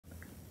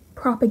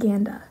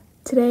Propaganda.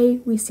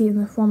 Today, we see it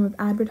in the form of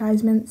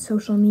advertisements,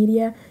 social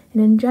media,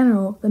 and in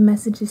general, the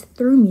messages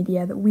through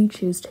media that we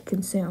choose to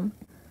consume.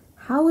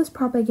 How was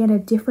propaganda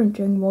different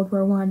during World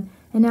War I,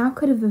 and how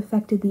could it have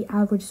affected the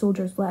average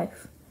soldier's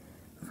life?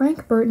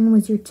 Frank Burton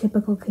was your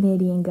typical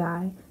Canadian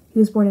guy. He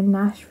was born in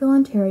Nashville,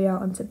 Ontario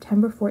on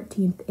September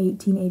 14,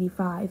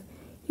 1885.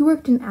 He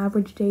worked an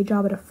average day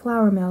job at a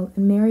flour mill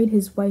and married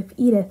his wife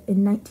Edith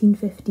in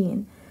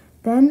 1915.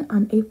 Then,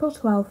 on April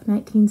 12,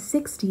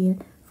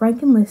 1916,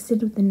 Frank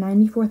enlisted with the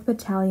 94th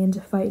Battalion to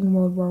fight in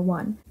World War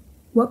I.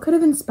 What could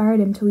have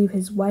inspired him to leave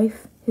his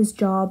wife, his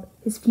job,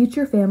 his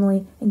future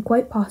family, and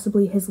quite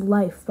possibly his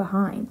life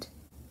behind?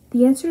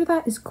 The answer to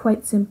that is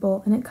quite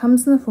simple, and it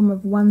comes in the form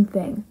of one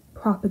thing: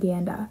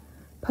 propaganda.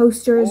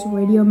 Posters,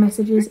 radio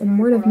messages, and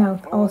word of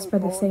mouth all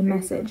spread the same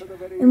message.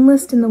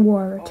 Enlist in the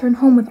war, return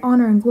home with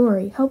honor and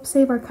glory, help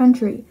save our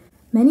country.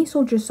 Many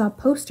soldiers saw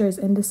posters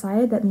and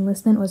decided that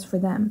enlistment was for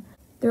them.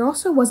 There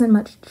also wasn't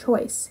much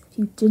choice. If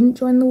you didn't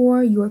join the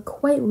war, you were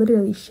quite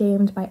literally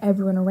shamed by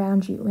everyone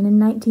around you, and in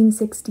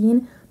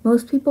 1916,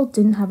 most people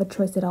didn't have a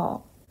choice at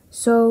all.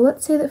 So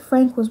let's say that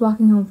Frank was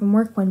walking home from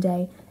work one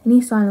day, and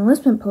he saw an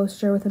enlistment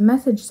poster with a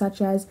message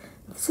such as,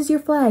 "This is your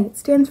flag, it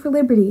stands for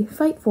liberty,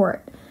 fight for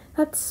it."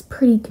 That's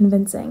pretty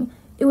convincing.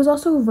 It was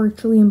also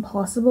virtually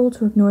impossible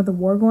to ignore the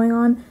war going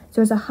on, so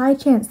there's a high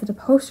chance that a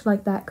poster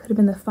like that could have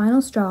been the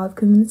final straw of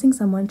convincing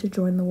someone to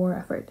join the war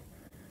effort.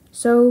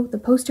 So, the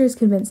posters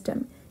convinced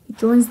him. He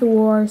joins the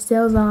war,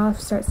 sails off,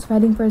 starts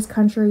fighting for his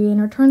country,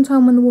 and returns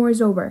home when the war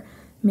is over.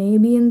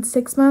 Maybe in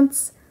 6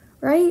 months,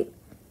 right?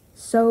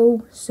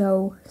 So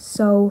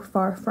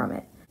far from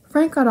it.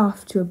 Frank got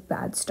off to a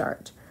bad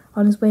start.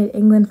 On his way to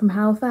England from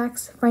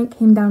Halifax, Frank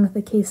came down with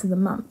a case of the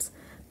mumps.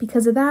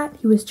 Because of that,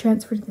 he was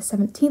transferred to the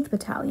 17th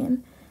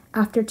Battalion.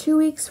 After 2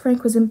 weeks,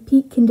 Frank was in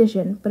peak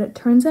condition, but it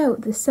turns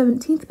out the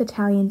 17th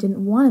Battalion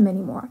didn't want him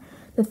anymore.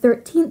 The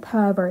 13th,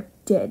 however,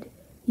 did.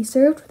 He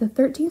served with the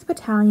 13th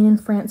Battalion in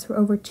France for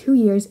over 2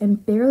 years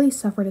and barely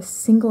suffered a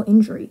single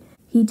injury.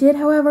 He did,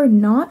 however,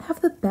 not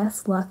have the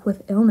best luck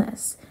with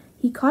illness.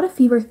 He caught a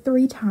fever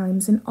 3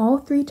 times, and all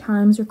 3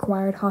 times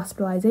required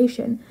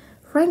hospitalization.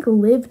 Frank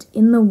lived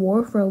in the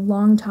war for a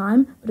long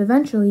time, but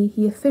eventually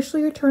he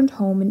officially returned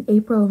home in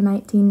April of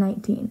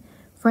 1919.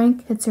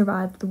 Frank had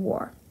survived the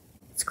war.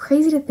 It's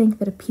crazy to think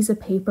that a piece of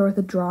paper with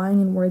a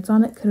drawing and words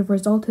on it could have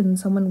resulted in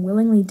someone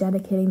willingly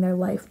dedicating their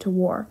life to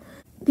war.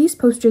 These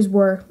posters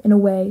were, in a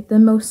way, the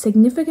most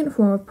significant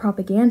form of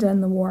propaganda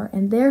in the war,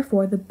 and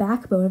therefore the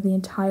backbone of the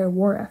entire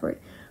war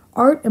effort.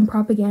 Art and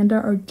propaganda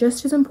are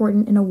just as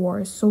important in a war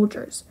as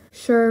soldiers.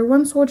 Sure,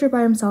 one soldier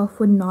by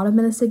himself would not have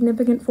been a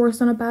significant force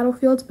on a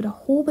battlefield, but a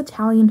whole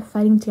battalion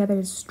fighting together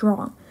is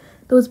strong.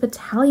 Those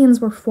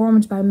battalions were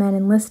formed by men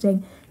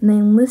enlisting, and they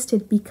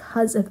enlisted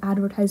because of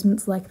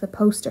advertisements like the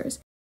posters.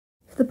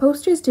 If the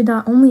posters did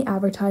not only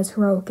advertise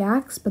heroic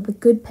acts, but the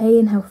good pay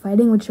and how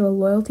fighting would show a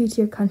loyalty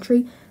to your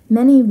country,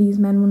 many of these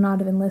men would not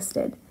have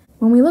enlisted.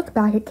 When we look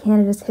back at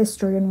Canada's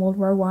history in World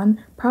War I,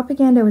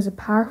 propaganda was a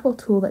powerful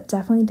tool that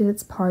definitely did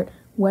its part,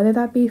 whether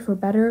that be for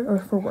better or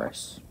for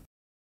worse.